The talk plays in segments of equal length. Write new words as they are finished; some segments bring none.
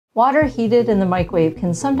Water heated in the microwave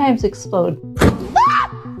can sometimes explode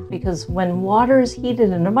because when water is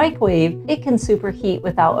heated in a microwave, it can superheat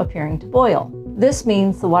without appearing to boil. This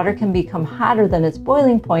means the water can become hotter than its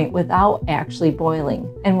boiling point without actually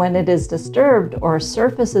boiling. And when it is disturbed or a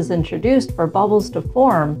surface is introduced for bubbles to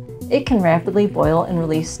form, it can rapidly boil and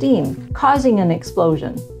release steam, causing an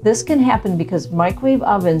explosion. This can happen because microwave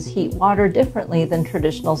ovens heat water differently than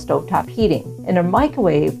traditional stovetop heating. In a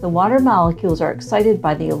microwave, the water molecules are excited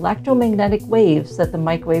by the electromagnetic waves that the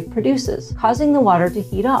microwave produces, causing the water to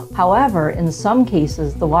heat up. However, in some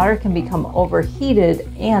cases, the water can become overheated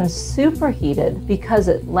and superheated because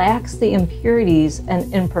it lacks the impurities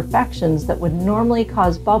and imperfections that would normally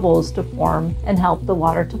cause bubbles to form and help the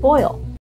water to boil.